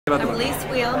I'm Lis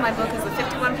Wiehl. My book is The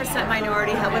 51%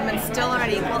 Minority, How Women Still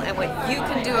Aren't Equal and What You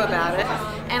Can Do About It.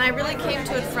 And I really came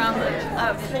to it from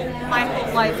my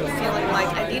whole life of feeling like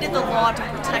I needed the law to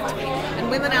protect me,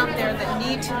 and women out there that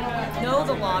need to know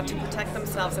the law to protect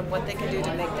themselves and what they can do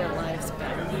to make their lives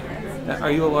better.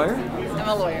 Are you a lawyer? I'm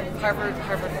a lawyer, Harvard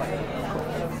lawyer.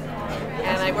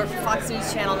 And I work for Fox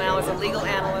News Channel now as a legal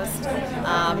analyst.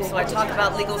 So I talk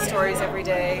about legal stories every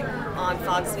day on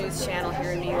Fox News Channel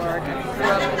here in New York. I grew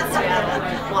up in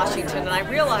Seattle, Washington, and I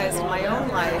realized in my own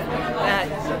life that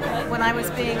when I was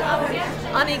being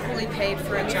unequally paid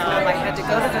for a job, I had to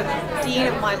go to the dean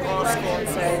of my law school and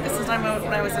say, this is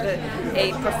when I was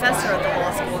a professor at the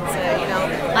law school, and